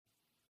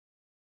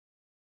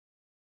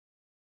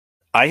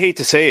I hate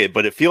to say it,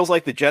 but it feels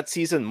like the Jets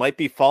season might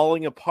be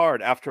falling apart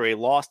after a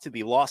loss to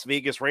the Las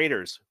Vegas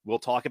Raiders. We'll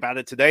talk about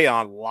it today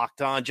on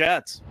Locked On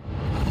Jets.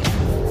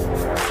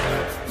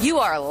 You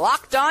are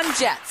Locked On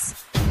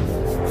Jets,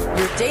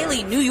 your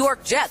daily New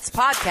York Jets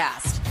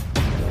podcast.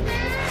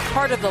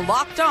 Part of the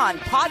Locked On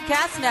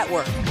Podcast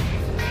Network,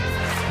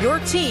 your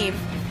team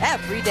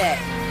every day.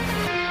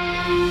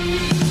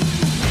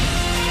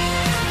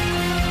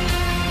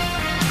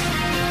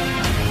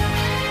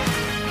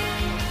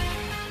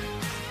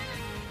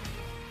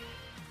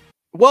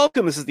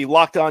 Welcome. This is the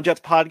Locked On Jets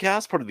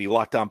podcast, part of the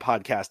Locked On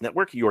Podcast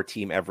Network, your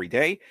team every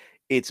day.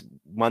 It's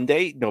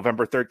Monday,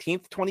 November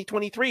 13th,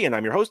 2023, and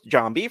I'm your host,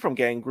 John B. from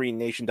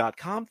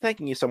GangGreenNation.com.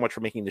 Thanking you so much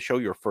for making the show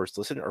your first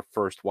listen or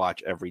first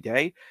watch every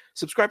day.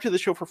 Subscribe to the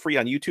show for free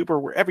on YouTube or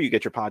wherever you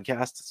get your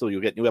podcasts so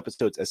you'll get new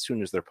episodes as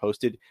soon as they're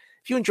posted.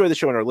 If you enjoy the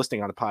show and are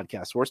listening on a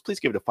podcast source, please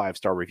give it a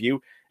 5-star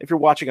review. If you're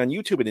watching on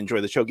YouTube and enjoy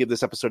the show, give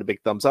this episode a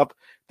big thumbs up.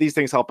 These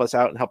things help us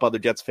out and help other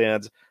Jets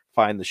fans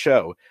find the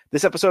show.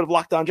 This episode of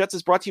Locked On Jets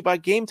is brought to you by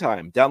Game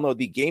Time. Download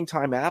the Game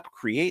Time app,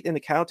 create an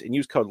account, and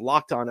use code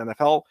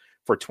LOCKEDONNFL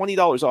for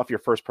 $20 off your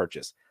first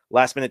purchase.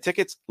 Last minute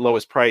tickets,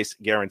 lowest price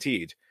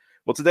guaranteed.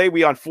 Well, today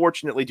we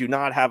unfortunately do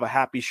not have a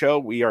happy show.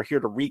 We are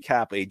here to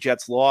recap a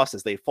Jets loss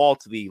as they fall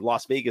to the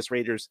Las Vegas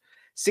Raiders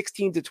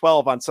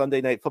 16-12 on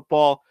Sunday Night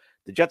Football.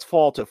 The Jets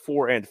fall to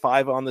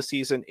 4-5 on the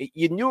season.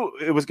 You knew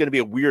it was going to be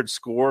a weird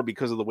score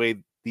because of the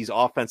way these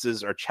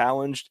offenses are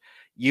challenged.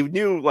 You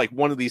knew like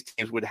one of these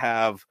teams would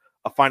have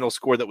a final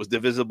score that was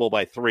divisible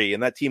by 3,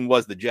 and that team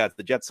was the Jets.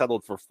 The Jets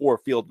settled for 4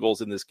 field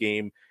goals in this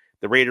game.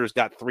 The Raiders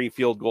got 3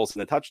 field goals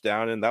and a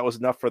touchdown, and that was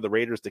enough for the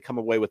Raiders to come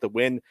away with a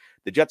win.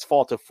 The Jets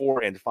fall to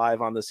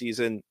 4-5 on the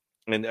season.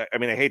 And I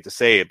mean, I hate to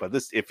say it, but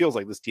it feels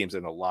like this team's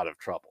in a lot of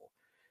trouble,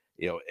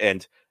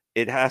 and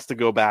it has to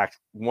go back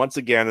once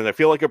again. And I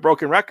feel like a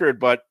broken record,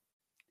 but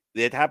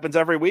it happens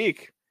every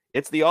week.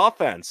 It's the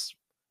offense.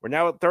 We're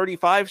now at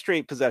 35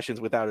 straight possessions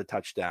without a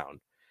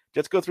touchdown.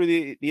 Jets go through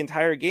the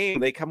entire game.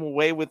 They come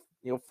away with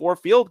 4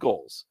 field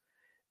goals.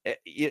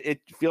 I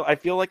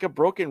feel like a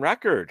broken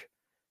record.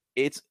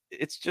 It's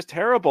just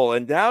terrible.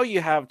 And now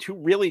you have 2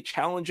 really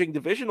challenging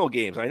divisional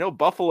games. I know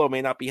Buffalo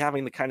may not be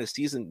having the kind of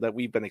season that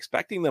we've been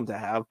expecting them to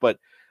have, but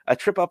a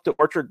trip up to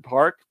Orchard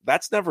Park,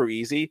 that's never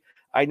easy.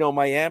 I know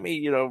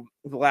Miami, the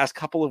last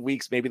couple of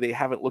weeks, maybe they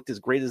haven't looked as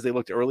great as they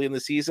looked early in the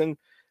season,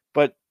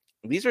 but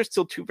these are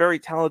still 2 very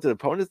talented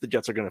opponents the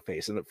Jets are going to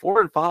face. And at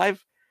 4-5,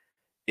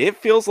 it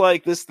feels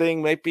like this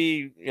thing might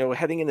be,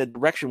 heading in a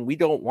direction we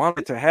don't want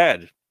it to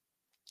head.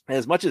 And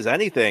as much as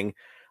anything,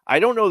 I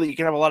don't know that you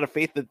can have a lot of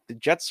faith that the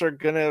Jets are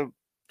going to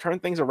turn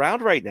things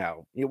around right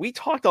now. We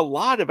talked a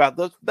lot about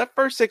that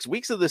first 6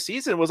 weeks of the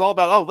season was all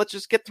about, let's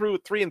just get through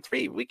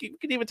 3-3. We can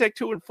even take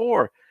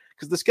 2-4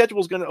 because the schedule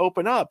is going to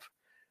open up.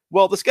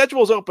 Well, the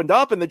schedule's opened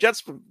up and the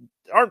Jets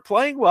aren't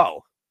playing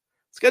well.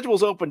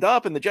 Schedule's opened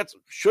up and the Jets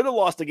should have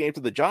lost a game to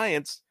the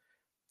Giants.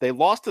 They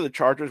lost to the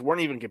Chargers,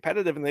 weren't even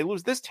competitive, and they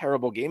lose this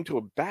terrible game to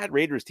a bad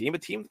Raiders team, a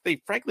team that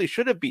they frankly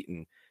should have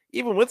beaten,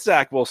 even with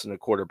Zach Wilson at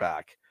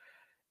quarterback.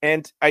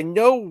 And I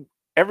know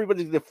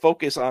everybody's going to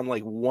focus on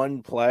like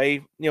one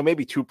play,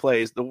 maybe 2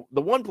 plays. The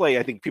one play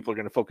I think people are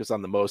going to focus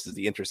on the most is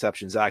the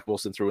interception Zach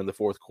Wilson threw in the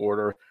fourth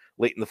quarter,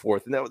 late in the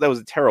fourth. And that was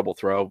a terrible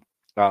throw.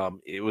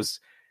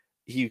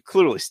 He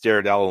clearly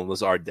stared Allen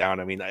Lazard down.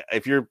 I mean,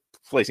 if you're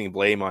placing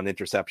blame on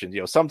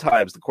interceptions,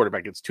 sometimes the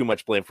quarterback gets too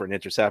much blame for an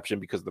interception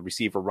because the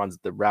receiver runs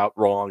the route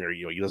wrong, or,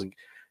 he doesn't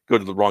go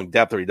to the wrong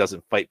depth, or he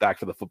doesn't fight back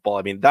for the football.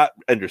 I mean, that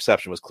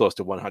interception was close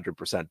to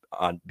 100%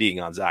 on being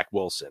on Zach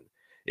Wilson,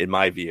 in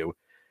my view.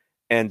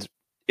 And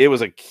it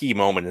was a key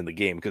moment in the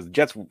game because the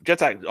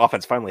Jets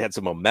offense finally had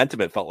some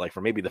momentum, it felt like,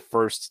 for maybe the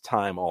first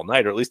time all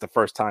night, or at least the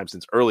first time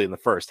since early in the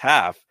first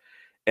half.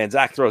 And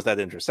Zach throws that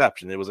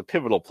interception. It was a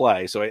pivotal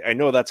play. So I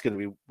know that's going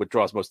to be what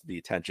draws most of the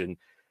attention.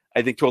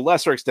 I think to a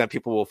lesser extent,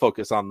 people will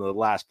focus on the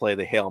last play,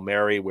 the Hail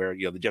Mary, where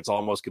the Jets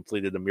almost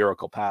completed a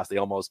miracle pass. They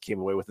almost came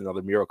away with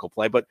another miracle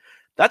play. But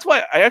that's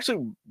why I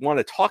actually want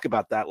to talk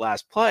about that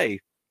last play,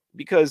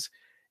 because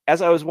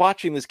as I was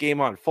watching this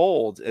game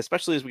unfold,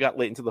 especially as we got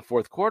late into the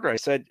fourth quarter, I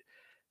said,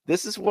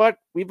 this is what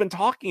we've been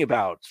talking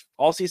about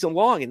all season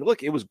long. And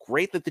look, it was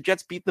great that the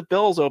Jets beat the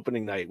Bills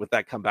opening night with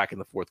that comeback in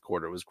the fourth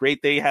quarter. It was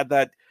great they had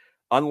that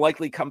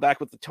unlikely comeback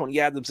with the Tony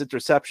Adams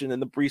interception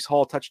and the Breece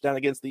Hall touchdown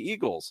against the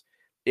Eagles.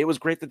 It was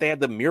great that they had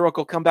the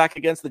miracle comeback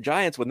against the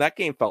Giants when that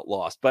game felt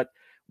lost. But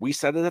we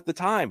said it at the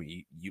time.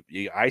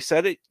 I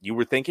said it. You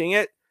were thinking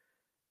it.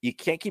 You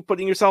can't keep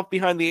putting yourself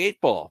behind the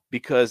 8 ball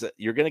because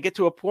you're going to get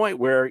to a point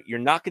where you're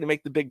not going to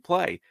make the big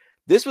play.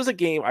 This was a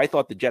game I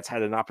thought the Jets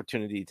had an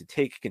opportunity to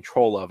take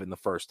control of in the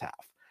first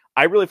half.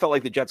 I really felt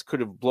like the Jets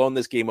could have blown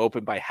this game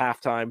open by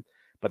halftime,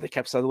 but they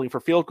kept settling for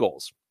field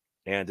goals.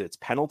 And it's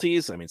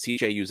penalties. I mean,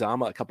 CJ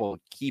Uzomah, a couple of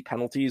key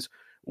penalties,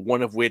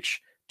 one of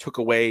which took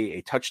away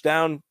a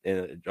touchdown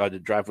in a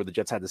drive where the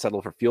Jets had to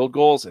settle for field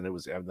goals. And that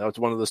was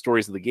one of the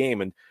stories of the game.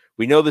 And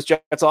we know this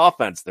Jets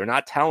offense, they're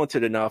not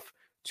talented enough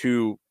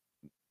to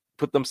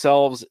put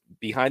themselves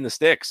behind the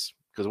sticks,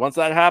 because once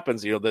that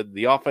happens,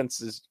 the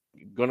offense is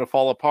going to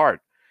fall apart.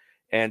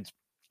 And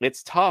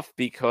it's tough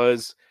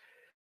because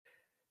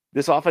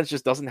this offense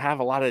just doesn't have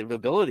a lot of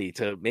ability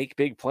to make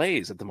big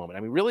plays at the moment.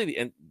 I mean, really,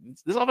 and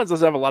this offense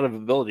doesn't have a lot of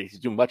ability to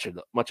do much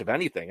of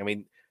anything. I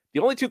mean, the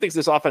only two things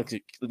this offense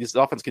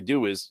could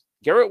do is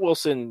Garrett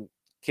Wilson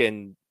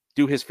can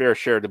do his fair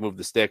share to move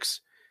the sticks,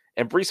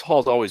 and Breece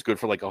Hall is always good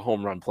for like a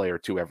home run play or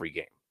two every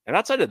game. And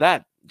outside of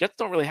that, Jets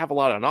don't really have a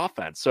lot on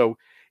offense. So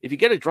if you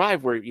get a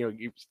drive where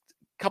a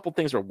couple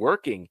things are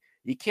working,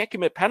 you can't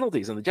commit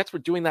penalties, and the Jets were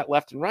doing that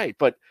left and right.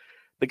 But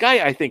the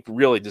guy I think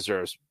really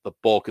deserves the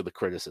bulk of the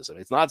criticism.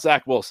 It's not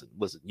Zach Wilson.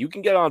 Listen, you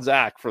can get on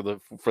Zach for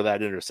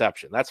that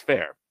interception. That's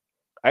fair.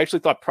 I actually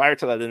thought prior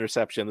to that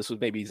interception, this was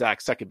maybe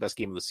Zach's second best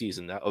game of the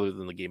season, other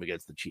than the game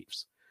against the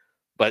Chiefs.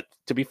 But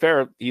to be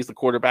fair, he's the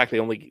quarterback. They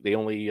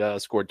only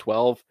scored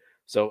 12,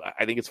 so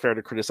I think it's fair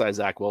to criticize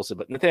Zach Wilson.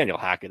 But Nathaniel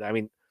Hackett, I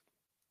mean,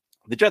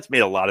 the Jets made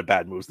a lot of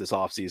bad moves this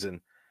offseason.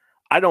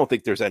 I don't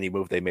think there's any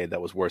move they made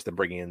that was worse than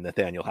bringing in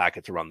Nathaniel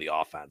Hackett to run the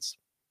offense.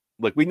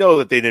 Like, we know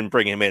that they didn't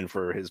bring him in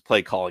for his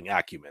play calling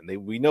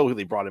acumen. We know who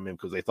they brought him in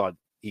because they thought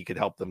he could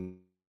help them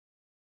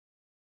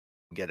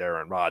get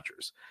Aaron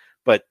Rodgers.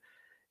 But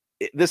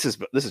this is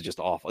just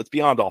awful. It's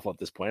beyond awful at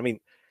this point. I mean,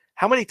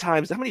 how many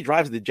drives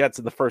did the Jets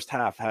in the first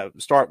half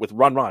start with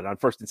run on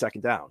first and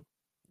second down?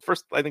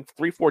 First, I think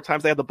 3-4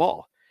 times they had the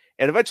ball.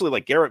 And eventually,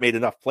 like, Garrett made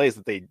enough plays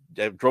that they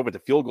drove into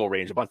field goal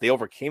range. But they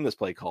overcame this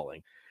play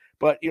calling.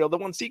 But, the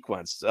one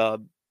sequence,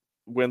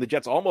 when the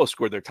Jets almost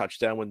scored their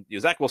touchdown, when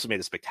Zach Wilson made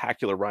a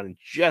spectacular run and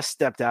just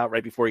stepped out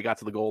right before he got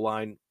to the goal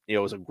line. It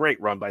was a great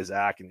run by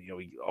Zach, and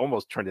he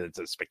almost turned it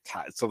into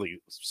something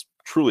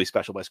truly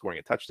special by scoring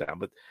a touchdown.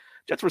 But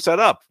Jets were set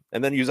up,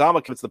 and then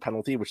Uzomah commits the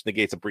penalty, which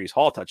negates a Breece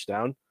Hall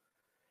touchdown.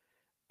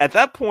 At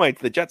that point,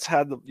 the Jets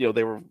had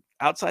they were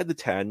outside the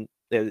 10.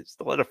 They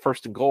still had a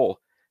first and goal.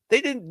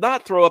 They did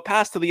not throw a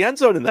pass to the end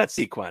zone in that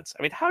sequence.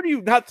 I mean, how do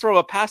you not throw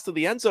a pass to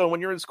the end zone when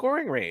you're in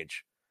scoring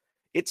range?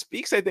 It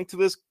speaks, I think, to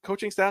this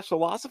coaching staff's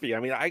philosophy. I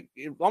mean,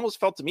 it almost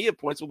felt to me at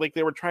points like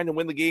they were trying to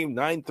win the game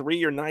 9-3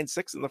 or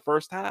 9-6 in the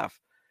first half.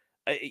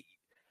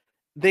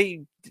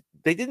 They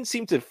didn't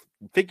seem to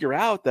figure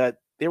out that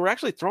they were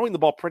actually throwing the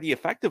ball pretty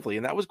effectively,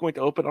 and that was going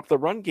to open up the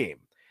run game.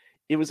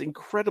 It was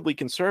incredibly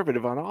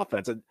conservative on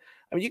offense. And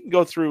I mean, you can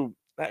go through,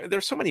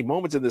 there's so many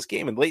moments in this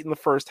game, and late in the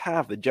first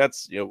half, the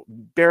Jets,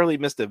 barely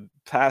missed a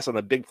pass on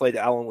a big play to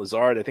Allen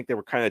Lazard. I think they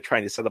were kind of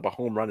trying to set up a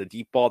home run, a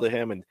deep ball to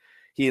him, and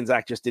he and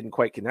Zach just didn't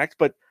quite connect.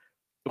 But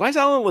why is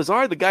Allen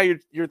Lazard the guy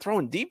you're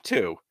throwing deep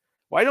to?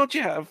 Why don't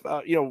you have,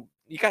 you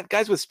got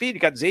guys with speed. You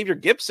got Xavier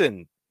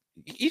Gibson.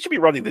 He should be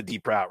running the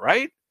deep route,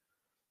 right?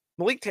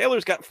 Malik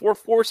Taylor's got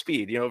 4.4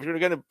 speed. If you're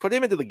going to put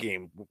him into the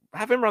game,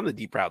 have him run the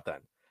deep route then.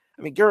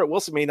 I mean, Garrett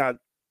Wilson may not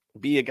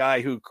be a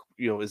guy who,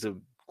 is a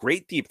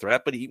great deep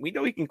threat, but we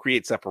know he can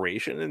create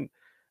separation. And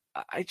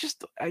I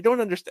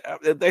don't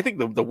understand. I think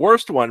the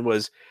worst one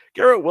was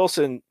Garrett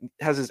Wilson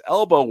has his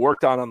elbow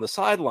worked on the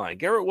sideline.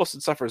 Garrett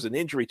Wilson suffers an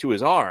injury to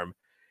his arm,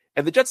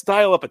 and the Jets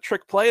dial up a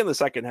trick play in the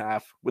second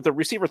half with the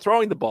receiver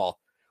throwing the ball.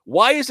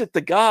 Why is it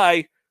the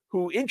guy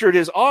who injured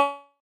his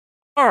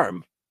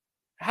arm?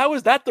 How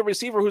is that the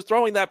receiver who's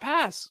throwing that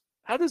pass?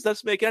 How does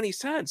this make any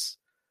sense?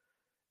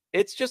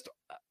 It's just,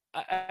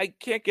 I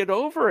can't get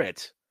over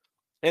it.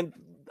 And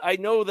I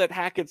know that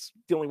Hackett's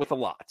dealing with a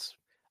lot.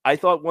 I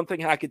thought one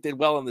thing Hackett did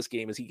well in this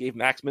game is he gave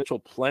Max Mitchell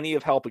plenty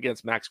of help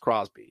against Max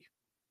Crosby.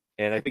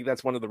 And I think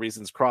that's one of the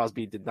reasons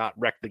Crosby did not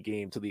wreck the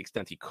game to the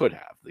extent he could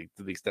have,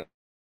 to the extent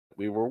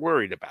we were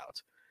worried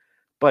about.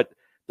 But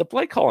the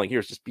play calling here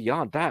is just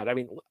beyond bad. I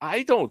mean,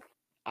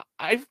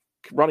 I'm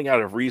running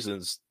out of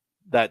reasons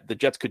that the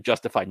Jets could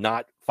justify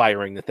not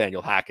firing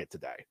Nathaniel Hackett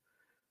today.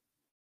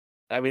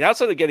 I mean,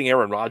 outside of getting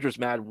Aaron Rodgers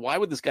mad, why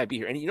would this guy be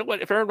here? And you know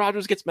what? If Aaron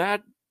Rodgers gets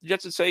mad, the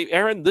Jets would say,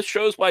 Aaron, this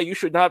shows why you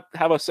should not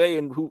have a say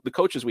in who the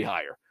coaches we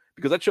hire,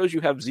 because that shows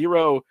you have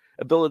zero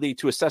ability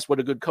to assess what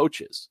a good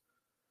coach is.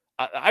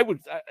 I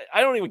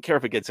don't even care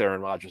if it gets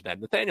Aaron Rodgers mad.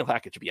 Nathaniel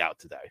Hackett should be out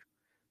today.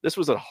 This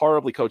was a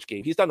horribly coached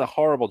game. He's done a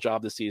horrible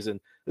job this season.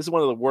 This is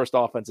one of the worst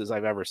offenses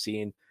I've ever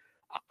seen.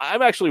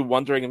 I'm actually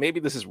wondering, and maybe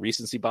this is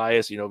recency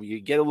bias, you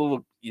get a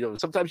little,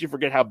 sometimes you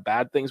forget how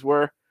bad things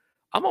were.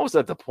 I'm almost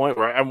at the point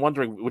where I'm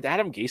wondering, would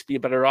Adam Gase be a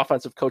better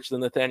offensive coach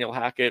than Nathaniel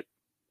Hackett?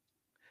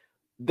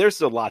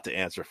 There's a lot to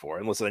answer for.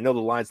 And listen, I know the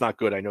line's not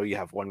good. I know you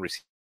have one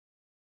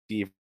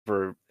receiver.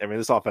 I mean,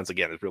 this offense,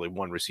 again, is really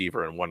one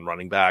receiver and one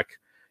running back.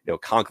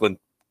 Conklin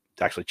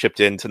actually chipped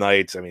in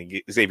tonight. I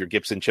mean, Xavier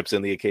Gibson chips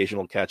in the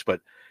occasional catch,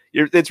 but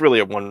it's really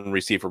a one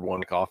receiver,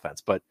 one offense.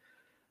 But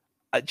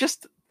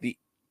just the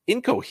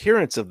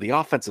incoherence of the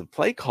offensive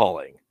play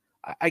calling,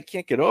 I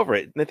can't get over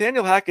it.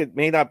 Nathaniel Hackett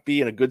may not be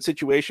in a good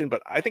situation,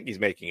 but I think he's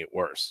making it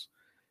worse.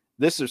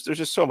 There's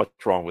just so much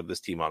wrong with this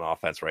team on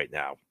offense right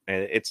now,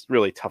 and it's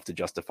really tough to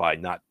justify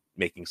not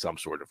making some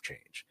sort of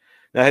change.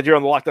 Now, here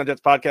on the Locked On Jets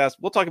podcast,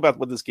 we'll talk about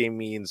what this game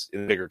means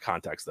in a bigger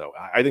context, though.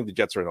 I think the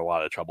Jets are in a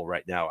lot of trouble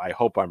right now. I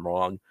hope I'm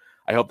wrong.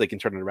 I hope they can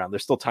turn it around.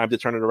 There's still time to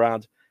turn it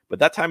around, but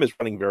that time is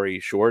running very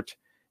short,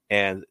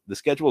 and the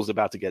schedule is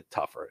about to get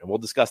tougher. And we'll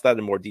discuss that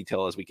in more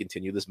detail as we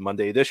continue this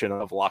Monday edition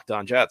of Locked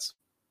On Jets.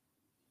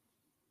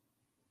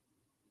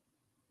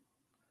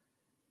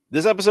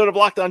 This episode of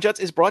Locked On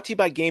Jets is brought to you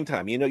by Game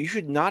Time. You know, you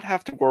should not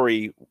have to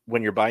worry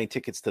when you're buying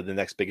tickets to the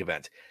next big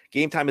event.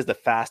 Game Time is the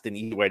fast and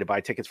easy way to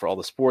buy tickets for all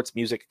the sports,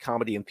 music,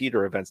 comedy, and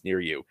theater events near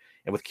you.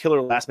 And with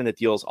killer last-minute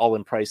deals,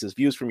 all-in prices,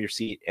 views from your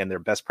seat, and their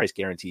best price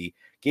guarantee,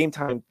 Game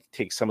Time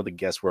takes some of the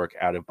guesswork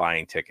out of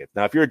buying tickets.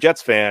 Now, if you're a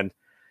Jets fan,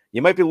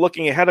 you might be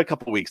looking ahead a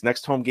couple weeks.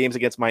 Next home game's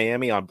against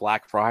Miami on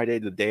Black Friday,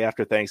 the day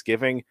after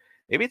Thanksgiving.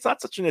 Maybe it's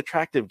not such an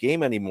attractive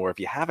game anymore if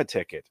you have a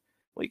ticket.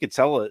 Well, you could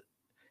sell it.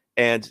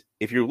 And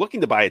if you're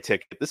looking to buy a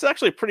ticket, this is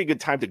actually a pretty good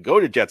time to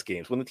go to Jets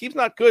games. When the team's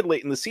not good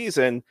late in the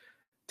season,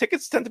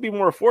 tickets tend to be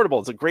more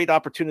affordable. It's a great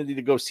opportunity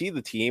to go see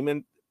the team,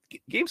 and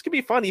games can be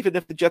fun even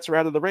if the Jets are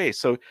out of the race.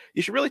 So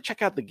you should really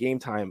check out the Game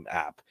Time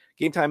app.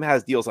 Game Time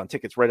has deals on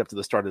tickets right up to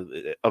the start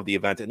of the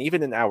event and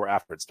even an hour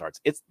after it starts.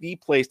 It's the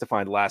place to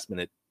find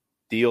last-minute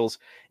deals.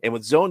 And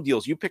with zone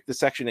deals, you pick the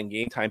section and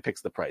Game Time picks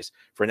the price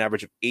for an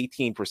average of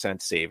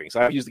 18% savings.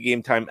 I've used the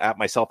Game Time app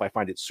myself. I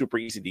find it super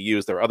easy to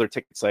use. There are other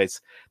ticket sites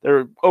that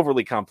are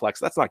overly complex.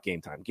 That's not Game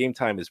Time. Game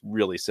Time is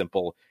really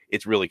simple.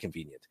 It's really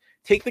convenient.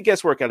 Take the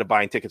guesswork out of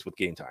buying tickets with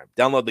Game Time.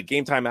 Download the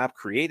Game Time app,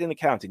 create an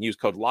account, and use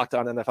code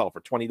LOCKEDONNFL for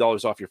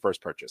 $20 off your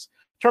first purchase.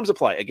 Terms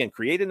apply. Again,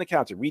 create an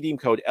account and redeem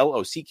code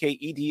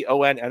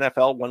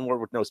LOCKEDONNFL, one word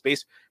with no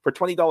space, for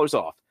 $20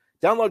 off.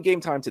 Download Game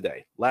Time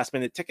today. Last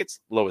minute tickets,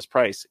 lowest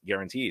price,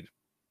 guaranteed.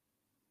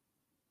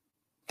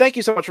 Thank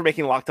you so much for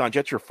making Locked On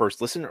Jets your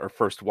first listen or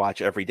first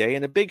watch every day.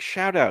 And a big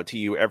shout out to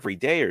you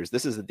everydayers.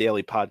 This is the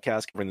daily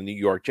podcast covering the New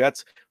York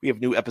Jets. We have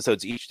new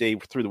episodes each day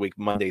through the week,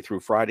 Monday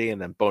through Friday,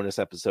 and then bonus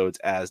episodes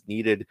as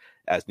needed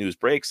as news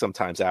breaks,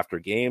 sometimes after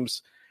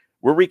games.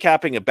 We're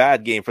recapping a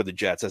bad game for the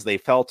Jets as they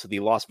fell to the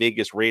Las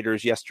Vegas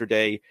Raiders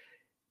yesterday,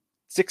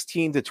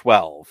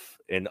 16-12.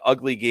 An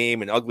ugly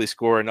game, an ugly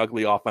score, an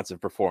ugly offensive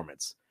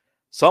performance.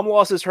 Some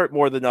losses hurt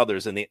more than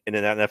others in an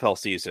NFL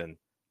season.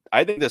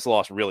 I think this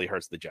loss really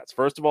hurts the Jets.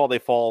 First of all, they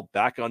fall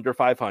back under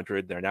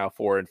 500. They're now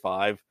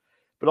 4-5.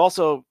 But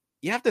also,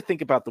 you have to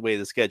think about the way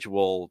the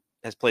schedule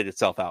has played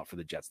itself out for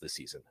the Jets this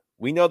season.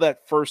 We know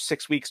that first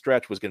 6-week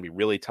stretch was going to be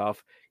really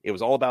tough. It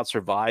was all about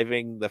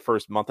surviving the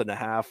first month and a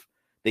half.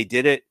 They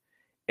did it,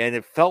 and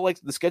it felt like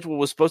the schedule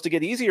was supposed to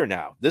get easier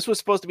now. This was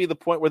supposed to be the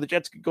point where the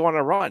Jets could go on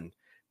a run.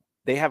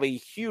 They have a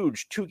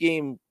huge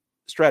 2-game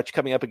stretch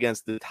coming up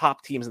against the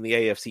top teams in the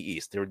AFC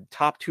East. They're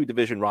top 2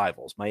 division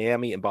rivals,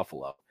 Miami and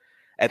Buffalo.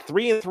 At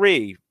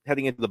 3-3,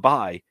 heading into the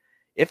bye,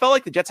 it felt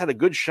like the Jets had a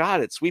good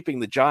shot at sweeping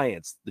the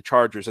Giants, the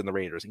Chargers, and the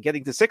Raiders, and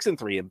getting to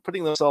 6-3 and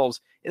putting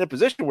themselves in a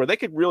position where they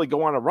could really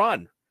go on a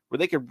run, where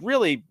they could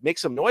really make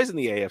some noise in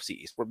the AFC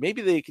East, where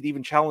maybe they could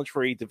even challenge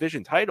for a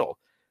division title.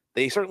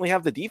 They certainly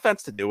have the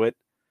defense to do it,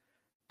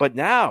 but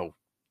now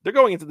they're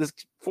going into this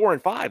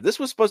 4-5. This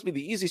was supposed to be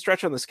the easy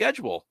stretch on the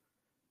schedule.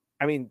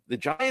 I mean, the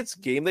Giants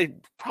game, they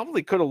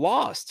probably could have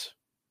lost.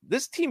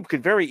 This team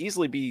could very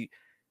easily be,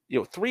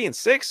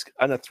 3-6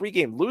 on a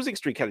 3-game losing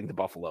streak heading to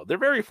Buffalo. They're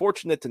very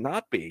fortunate to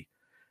not be.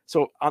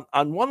 So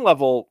on one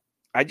level,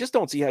 I just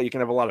don't see how you can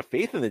have a lot of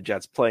faith in the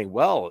Jets playing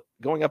well,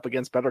 going up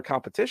against better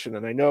competition.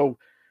 And I know,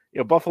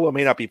 Buffalo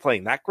may not be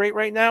playing that great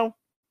right now,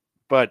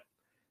 but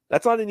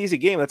that's not an easy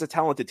game. That's a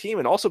talented team.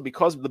 And also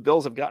because the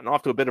Bills have gotten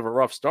off to a bit of a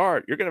rough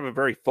start, you're going to have a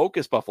very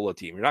focused Buffalo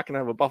team. You're not going to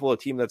have a Buffalo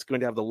team that's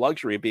going to have the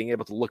luxury of being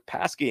able to look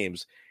past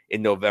games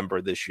in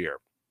November this year,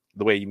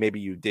 the way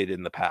maybe you did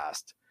in the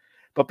past.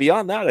 But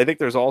beyond that, I think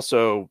there's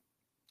also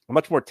a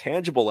much more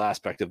tangible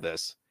aspect of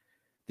this.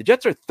 The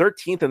Jets are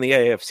 13th in the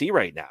AFC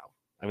right now.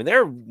 I mean,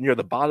 they're near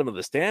the bottom of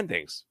the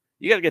standings.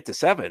 You got to get to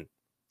 7.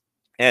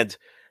 And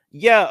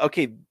yeah,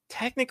 okay,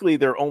 technically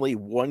they're only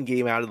 1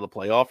 game out of the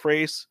playoff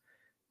race,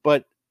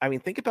 but I mean,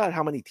 think about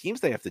how many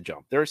teams they have to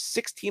jump. There are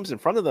 6 teams in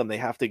front of them they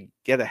have to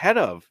get ahead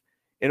of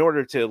in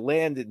order to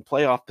land in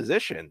playoff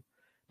position.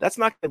 That's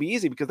not going to be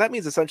easy because that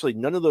means essentially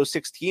none of those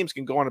 6 teams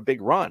can go on a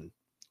big run,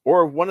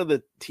 or one of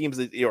the teams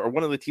that's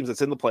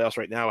in the playoffs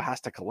right now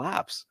has to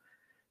collapse.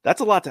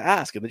 That's a lot to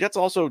ask, and the Jets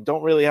also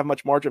don't really have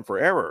much margin for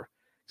error.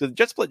 So the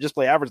Jets just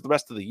play average the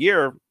rest of the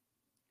year.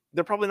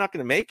 They're probably not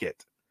going to make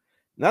it.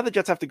 Now the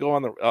Jets have to go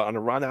on a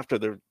run after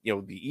the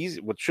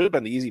easy, what should have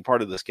been the easy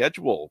part of the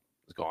schedule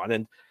is gone,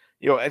 and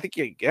I think,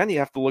 again, you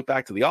have to look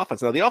back to the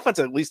offense. Now, the offense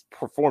at least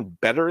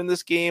performed better in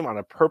this game on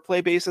a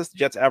per-play basis. The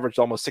Jets averaged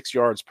almost 6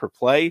 yards per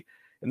play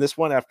in this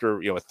one after,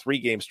 a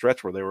 3-game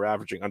stretch where they were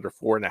averaging under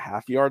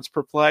 4.5 yards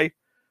per play.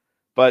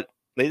 But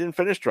they didn't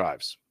finish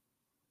drives,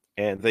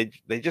 and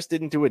they just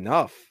didn't do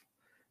enough.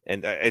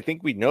 And I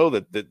think we know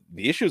that the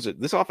issues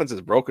that this offense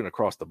is broken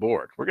across the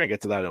board. We're going to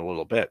get to that in a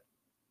little bit.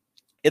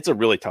 It's a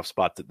really tough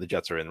spot that the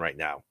Jets are in right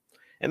now,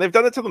 and they've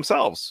done it to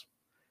themselves.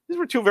 These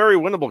were 2 very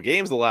winnable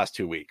games the last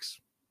 2 weeks.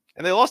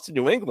 And they lost to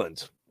New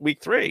England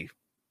week 3.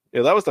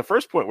 That was the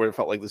first point where it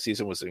felt like the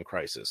season was in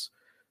crisis.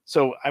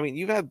 So, I mean,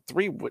 you've had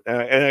 3,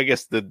 and I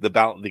guess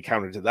the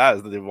counter to that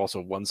is that they've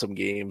also won some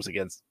games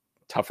against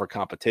tougher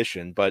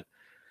competition. But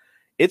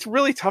it's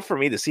really tough for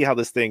me to see how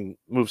this thing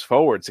moves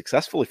forward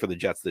successfully for the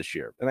Jets this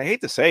year. And I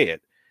hate to say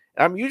it.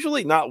 I'm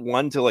usually not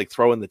one to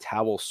throw in the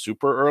towel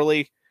super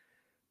early,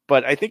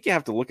 but I think you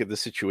have to look at the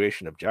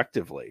situation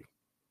objectively.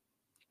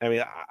 I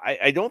mean,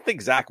 I don't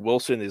think Zach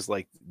Wilson is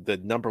like the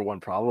number one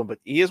problem, but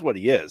he is what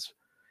he is.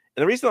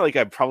 And the reason like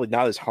I'm probably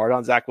not as hard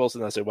on Zach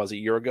Wilson as I was a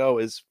year ago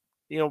is,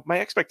 my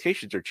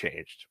expectations are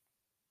changed.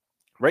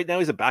 Right now,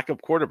 he's a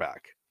backup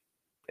quarterback.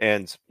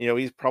 And,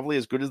 he's probably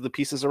as good as the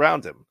pieces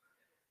around him.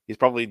 He's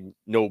probably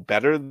no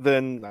better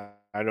than,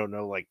 I don't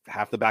know, like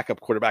half the backup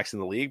quarterbacks in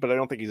the league, but I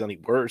don't think he's any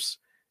worse.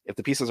 If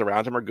the pieces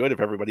around him are good, if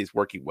everybody's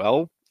working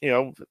well,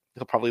 he'll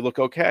probably look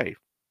okay.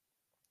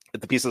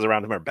 If the pieces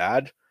around him are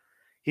bad,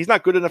 he's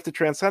not good enough to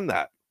transcend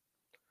that.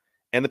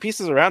 And the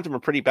pieces around him are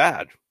pretty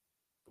bad.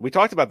 We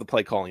talked about the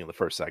play calling in the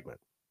first segment.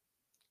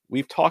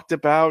 We've talked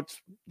about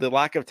the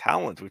lack of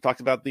talent. We've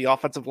talked about the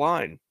offensive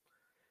line.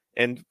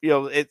 And,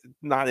 it's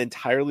not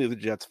entirely the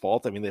Jets'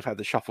 fault. I mean, they've had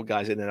to shuffle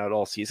guys in and out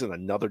all season.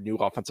 Another new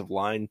offensive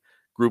line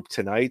group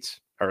tonight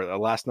or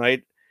last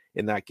night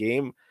in that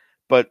game.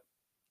 But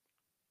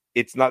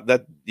it's not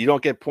that you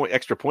don't get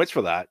extra points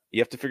for that.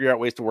 You have to figure out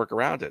ways to work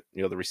around it.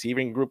 The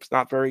receiving group's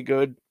not very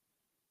good.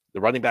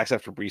 The running backs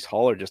after Breece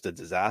Hall are just a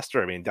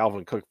disaster. I mean,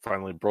 Dalvin Cook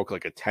finally broke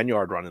like a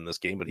 10-yard run in this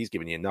game, but he's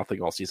giving you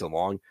nothing all season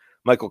long.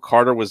 Michael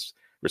Carter was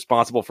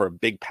responsible for a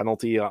big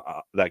penalty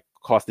that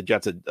cost the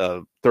Jets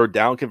a third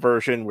down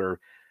conversion where,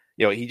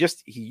 he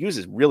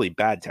uses really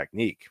bad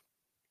technique.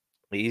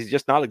 He's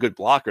just not a good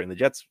blocker, and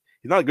he's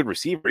not a good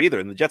receiver either.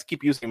 And the Jets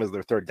keep using him as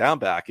their third down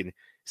back and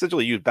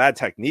essentially use bad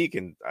technique.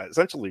 And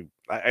essentially,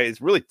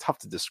 it's really tough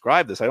to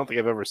describe this. I don't think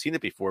I've ever seen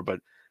it before, but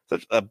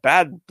such a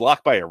bad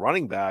block by a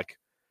running back,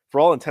 for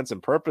all intents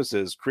and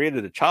purposes,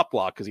 created a chop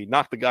block because he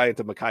knocked the guy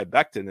into Mekhi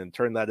Becton and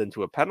turned that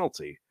into a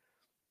penalty.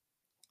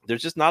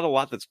 There's just not a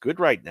lot that's good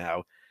right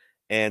now.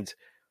 And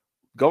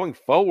going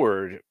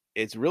forward,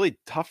 it's really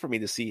tough for me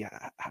to see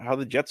how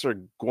the Jets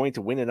are going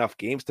to win enough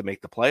games to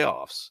make the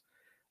playoffs.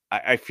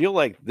 I feel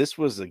like this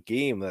was a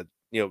game that,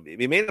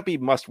 it may not be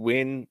must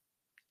win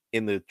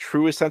in the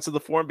truest sense of the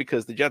form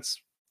because the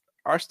Jets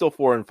are still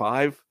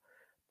 4-5.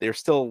 They're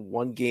still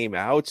one game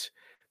out.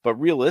 But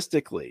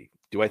realistically,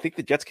 do I think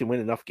the Jets can win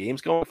enough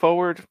games going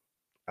forward?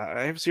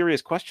 I have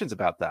serious questions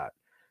about that.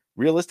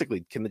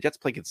 Realistically, can the Jets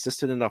play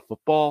consistent enough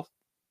football?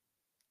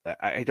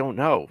 I don't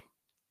know.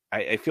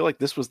 I feel like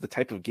this was the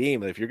type of game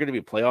that if you're going to be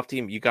a playoff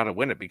team, you got to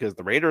win it because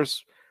the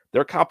Raiders,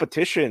 their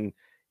competition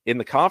in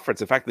the conference.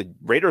 In fact, the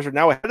Raiders are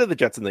now ahead of the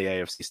Jets in the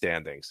AFC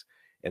standings,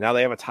 and now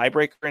they have a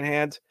tiebreaker in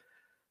hand.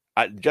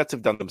 Jets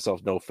have done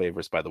themselves no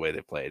favors by the way they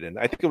played, and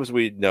I think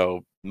we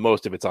know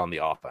most of it's on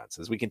the offense.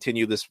 As we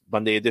continue this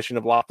Monday edition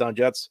of Locked On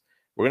Jets,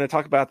 we're going to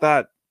talk about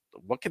that.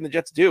 What can the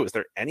Jets do? Is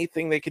there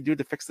anything they can do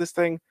to fix this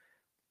thing?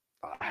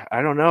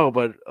 I don't know,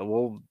 but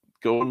we'll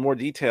go in more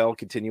detail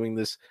continuing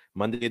this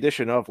Monday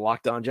edition of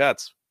Locked On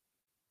Jets.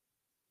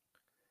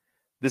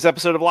 This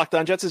episode of Locked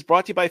On Jets is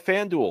brought to you by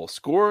FanDuel.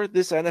 Score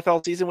this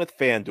NFL season with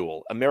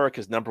FanDuel,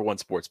 America's #1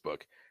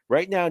 sportsbook.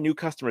 Right now, new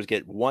customers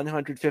get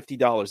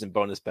 $150 in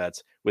bonus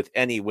bets with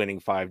any winning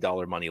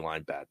 $5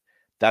 moneyline bet.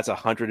 That's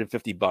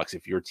 $150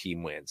 if your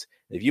team wins.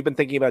 If you've been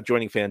thinking about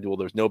joining FanDuel,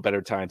 there's no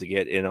better time to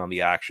get in on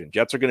the action.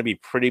 Jets are going to be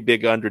pretty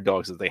big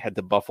underdogs as they head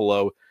to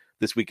Buffalo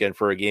this weekend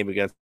for a game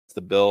against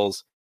the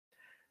Bills.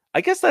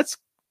 I guess that's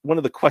one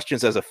of the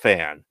questions as a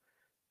fan.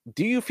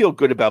 Do you feel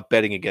good about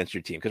betting against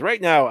your team? Because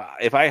right now,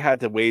 if I had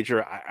to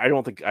wager, I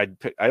don't think I'd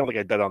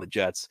bet on the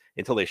Jets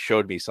until they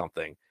showed me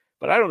something.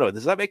 But I don't know.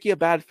 Does that make you a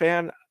bad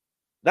fan?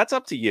 That's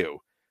up to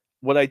you.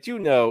 What I do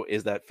know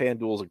is that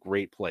FanDuel is a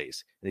great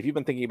place. And if you've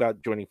been thinking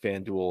about joining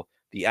FanDuel,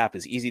 the app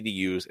is easy to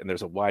use, and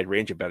there's a wide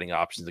range of betting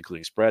options,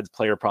 including spreads,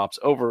 player props,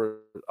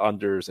 over,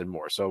 unders, and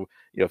more. So,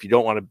 if you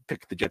don't want to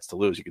pick the Jets to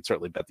lose, you can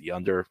certainly bet the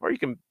under, or you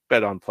can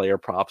bet on player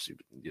props.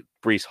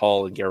 Breece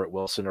Hall and Garrett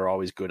Wilson are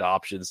always good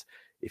options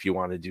if you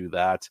want to do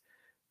that.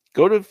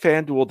 Go to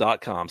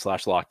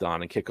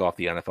FanDuel.com/lockedon and kick off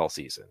the NFL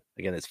season.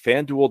 Again, it's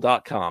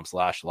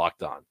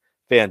FanDuel.com/lockedon.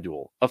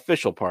 FanDuel,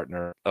 official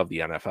partner of the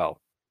NFL.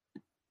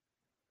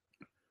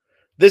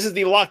 This is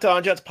the Locked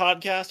On Jets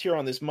podcast. Here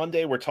on this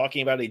Monday, we're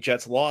talking about a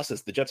Jets loss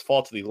as the Jets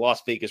fall to the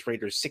Las Vegas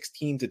Raiders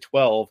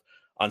 16-12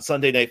 on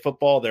Sunday Night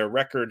Football. Their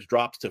record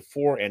drops to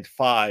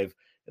 4-5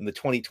 in the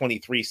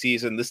 2023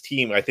 season. This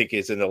team, I think,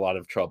 is in a lot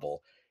of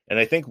trouble. And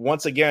I think,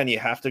 once again, you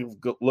have to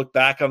look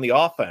back on the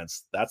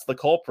offense. That's the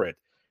culprit.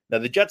 Now,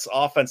 the Jets'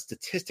 offense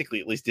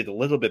statistically at least did a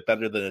little bit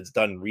better than it's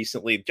done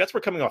recently. The Jets were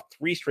coming off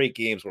 3 straight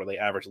games where they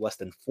averaged less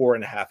than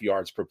 4.5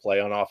 yards per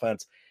play on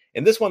offense.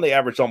 In this one, they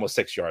averaged almost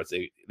 6 yards.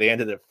 They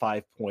ended at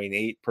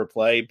 5.8 per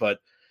play, but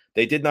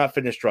they did not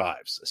finish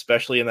drives,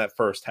 especially in that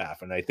first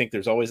half. And I think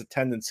there's always a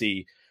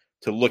tendency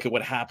to look at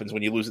what happens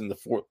when you lose in the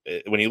fourth.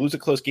 When you lose a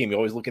close game, you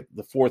always look at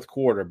the fourth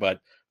quarter.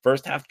 But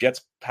first half,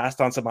 Jets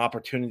passed on some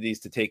opportunities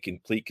to take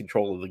complete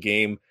control of the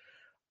game.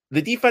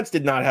 The defense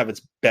did not have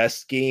its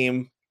best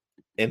game,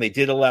 and they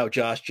did allow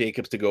Josh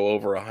Jacobs to go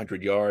over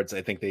 100 yards.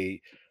 I think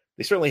they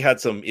certainly had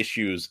some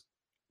issues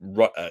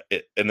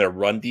in their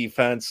run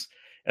defense.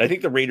 And I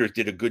think the Raiders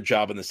did a good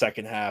job in the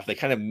second half. They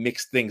kind of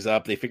mixed things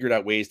up. They figured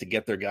out ways to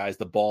get their guys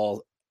the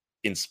ball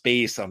in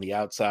space on the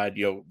outside.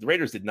 The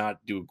Raiders did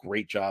not do a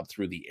great job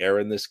through the air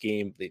in this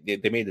game.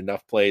 They made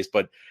enough plays,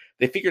 but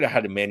they figured out how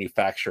to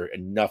manufacture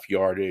enough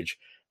yardage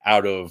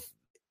out of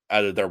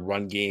out of their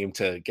run game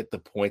to get the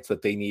points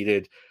that they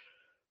needed.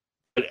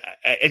 But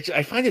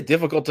I find it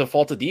difficult to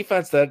fault a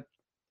defense that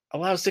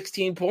allows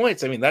 16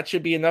 points. I mean, that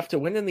should be enough to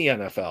win in the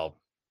NFL.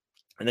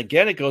 And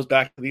again, it goes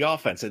back to the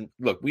offense. And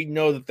look, we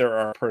know that there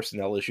are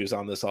personnel issues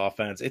on this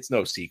offense. It's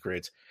no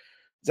secret.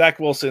 Zach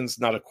Wilson's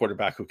not a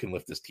quarterback who can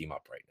lift this team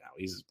up right now.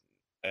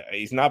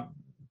 He's not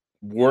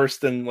worse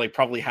than like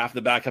probably half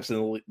the backups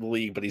in the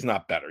league, but he's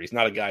not better. He's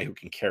not a guy who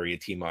can carry a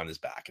team on his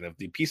back. And if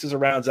the pieces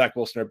around Zach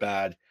Wilson are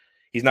bad,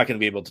 he's not going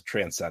to be able to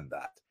transcend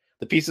that.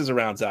 The pieces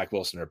around Zach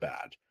Wilson are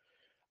bad.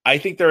 I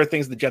think there are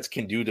things the Jets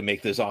can do to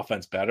make this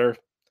offense better.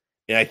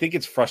 And I think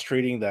it's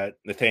frustrating that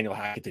Nathaniel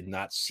Hackett did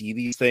not see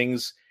these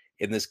things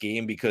in this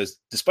game, because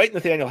despite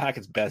Nathaniel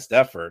Hackett's best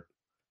effort,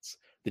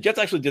 the Jets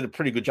actually did a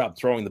pretty good job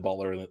throwing the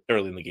ball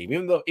early in the game.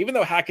 Even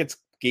though Hackett's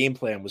game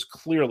plan was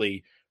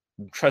clearly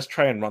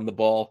try and run the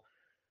ball,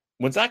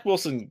 when Zach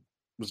Wilson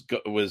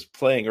was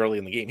playing early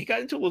in the game, he got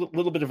into a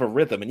little bit of a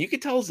rhythm, and you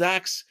could tell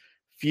Zach's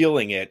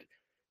feeling it.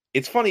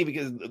 It's funny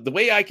because the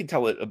way I can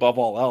tell it above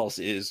all else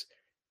is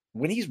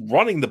when he's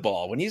running the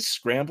ball, when he's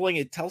scrambling,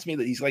 it tells me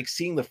that he's like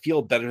seeing the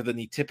field better than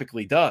he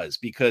typically does,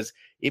 because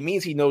it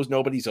means he knows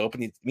nobody's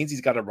open. It means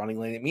he's got a running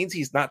lane. It means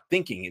he's not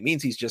thinking. It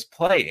means he's just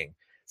playing.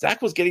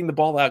 Zach was getting the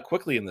ball out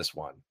quickly in this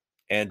one.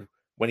 And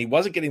when he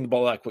wasn't getting the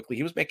ball out quickly,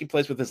 he was making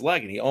plays with his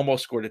leg, and he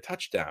almost scored a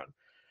touchdown.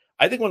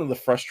 I think one of the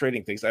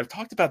frustrating things, I've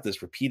talked about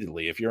this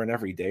repeatedly, if you're an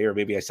everyday, or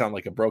maybe I sound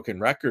like a broken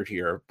record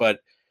here, but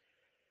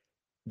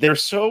they're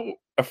so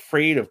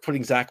afraid of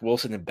putting Zach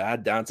Wilson in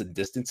bad downs and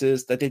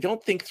distances that they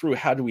don't think through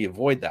how do we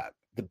avoid that.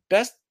 The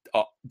best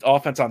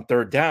offense on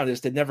third down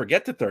is to never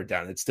get to third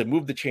down. It's to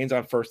move the chains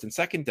on first and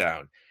second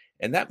down.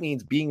 And that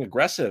means being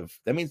aggressive.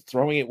 That means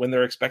throwing it when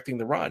they're expecting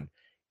the run.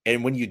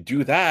 And when you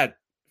do that,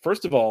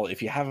 first of all,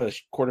 if you have a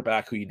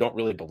quarterback who you don't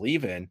really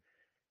believe in,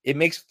 it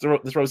makes the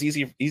throws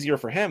easier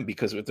for him,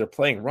 because if they're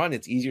playing run,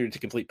 it's easier to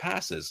complete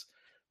passes.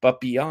 But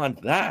beyond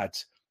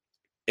that,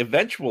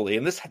 eventually,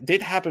 and this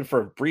did happen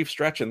for a brief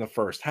stretch in the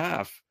first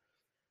half,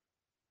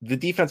 the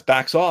defense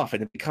backs off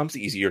and it becomes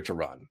easier to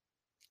run.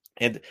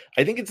 And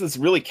I think it's this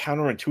really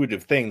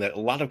counterintuitive thing that a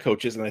lot of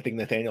coaches, and I think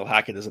Nathaniel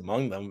Hackett is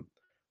among them,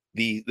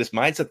 this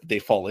mindset that they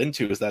fall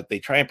into is that they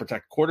try and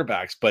protect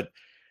quarterbacks, but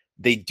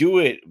they do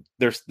it.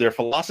 Their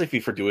philosophy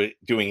for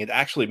doing it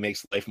actually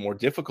makes life more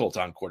difficult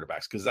on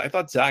quarterbacks, because I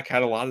thought Zach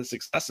had a lot of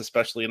success,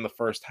 especially in the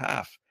first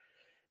half.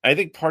 I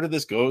think part of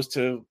this goes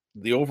to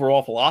the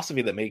overall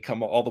philosophy that may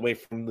come all the way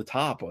from the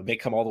top, or may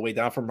come all the way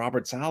down from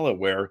Robert Saleh,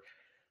 where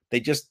they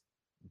just,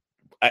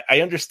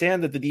 I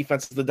understand that the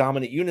defense is the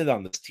dominant unit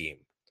on this team.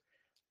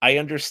 I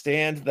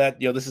understand that,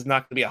 this is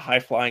not going to be a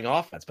high flying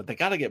offense, but they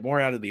got to get more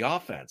out of the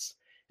offense.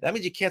 That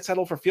means you can't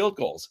settle for field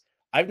goals.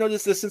 I've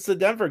noticed this since the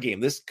Denver game.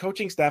 This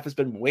coaching staff has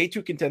been way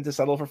too content to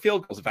settle for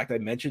field goals. In fact, I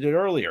mentioned it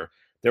earlier.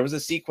 There was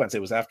a sequence.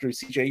 It was after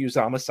CJ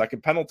Uzomah's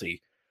second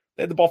penalty.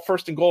 They had the ball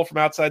first and goal from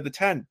outside the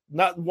 10.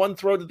 Not one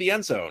throw to the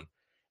end zone.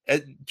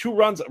 2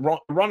 runs,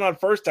 run on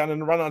first down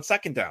and a run on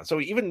second down.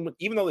 So even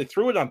though they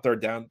threw it on third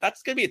down,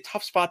 that's going to be a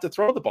tough spot to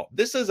throw the ball.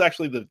 This is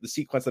actually the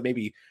sequence that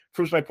maybe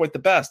proves my point the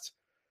best.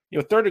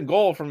 Third and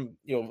goal from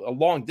a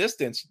long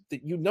distance,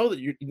 that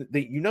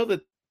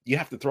that you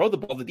have to throw the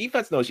ball. The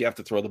defense knows you have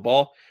to throw the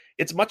ball.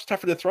 It's much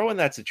tougher to throw in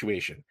that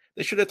situation.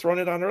 They should have thrown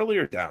it on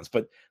earlier downs,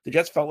 but the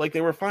Jets felt like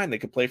they were fine. They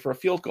could play for a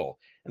field goal.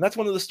 And that's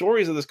one of the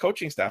stories of this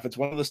coaching staff. It's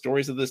one of the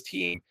stories of this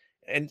team.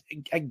 And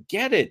I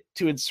get it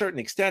to a certain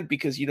extent,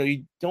 because,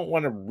 you don't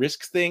want to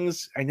risk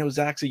things. I know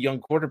Zach's a young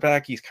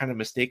quarterback. He's kind of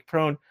mistake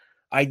prone.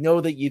 I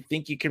know that you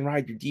think you can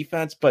ride your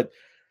defense, but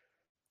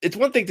it's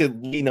one thing to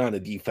lean on a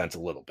defense a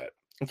little bit.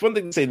 It's one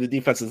thing to say the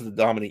defense is the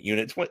dominant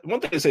unit. It's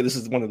one thing to say this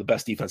is one of the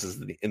best defenses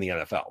in the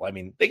NFL. I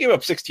mean, they gave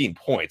up 16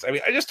 points. I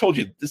mean, I just told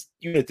you this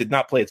unit did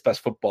not play its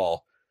best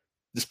football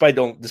despite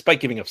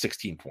giving up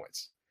 16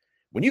 points.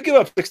 When you give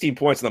up 16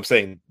 points and I'm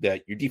saying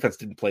that your defense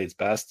didn't play its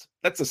best,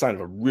 that's a sign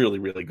of a really,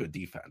 really good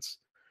defense.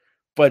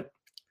 But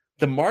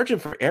the margin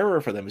for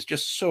error for them is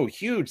just so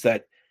huge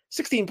that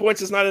 16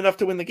 points is not enough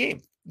to win the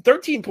game.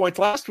 13 points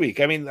last week.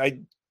 I mean,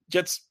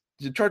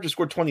 the Chargers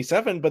scored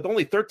 27, but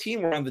only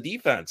 13 were on the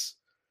defense.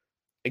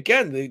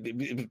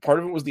 Again, part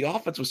of it was the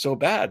offense was so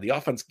bad. The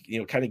offense,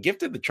 kind of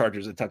gifted the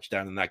Chargers a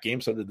touchdown in that game.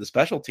 So did the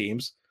special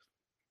teams.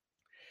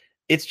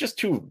 It's just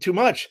too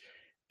much.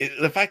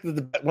 The fact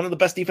that one of the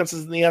best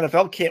defenses in the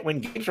NFL can't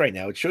win games right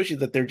now, it shows you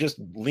that they're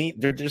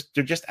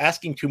just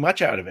asking too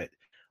much out of it.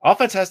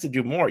 Offense has to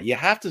do more. You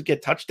have to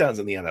get touchdowns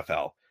in the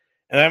NFL.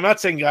 And I'm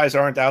not saying guys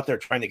aren't out there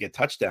trying to get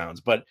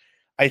touchdowns, but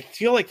I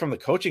feel like from the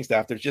coaching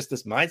staff, there's just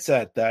this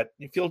mindset that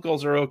field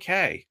goals are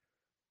okay.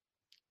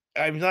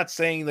 I'm not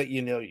saying that,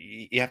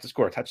 you have to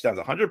score touchdowns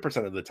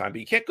 100% of the time,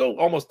 but you can't go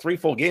almost 3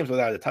 full games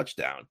without a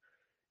touchdown.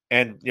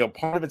 And,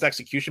 part of it's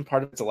execution,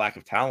 part of it's a lack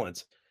of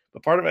talent.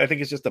 But part of it, I think,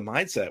 is just a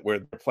mindset where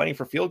they're playing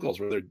for field goals,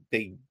 where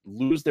they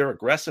lose their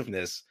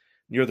aggressiveness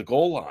near the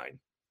goal line.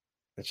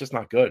 It's just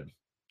not good.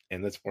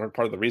 And that's part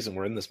of the reason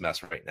we're in this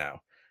mess right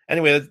now.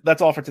 Anyway,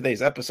 that's all for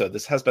today's episode.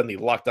 This has been the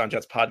Locked On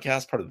Jets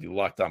podcast, part of the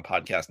Locked On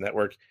Podcast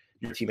Network.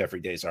 Your team every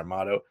day is our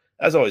motto.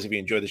 As always, if you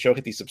enjoy the show,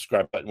 hit the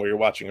subscribe button where you're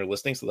watching or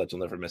listening so that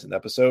you'll never miss an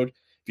episode.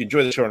 If you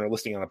enjoy the show and are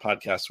listening on a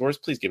podcast source,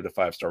 please give it a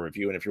 5-star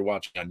review. And if you're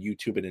watching on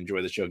YouTube and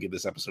enjoy the show, give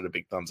this episode a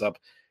big thumbs up.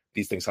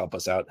 These things help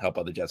us out, help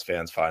other Jets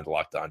fans find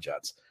Locked On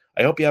Jets.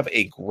 I hope you have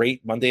a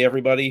great Monday,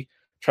 everybody.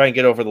 Try and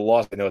get over the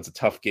loss. I know it's a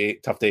tough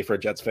day for a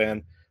Jets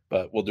fan,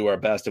 but we'll do our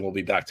best, and we'll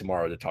be back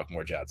tomorrow to talk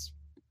more Jets.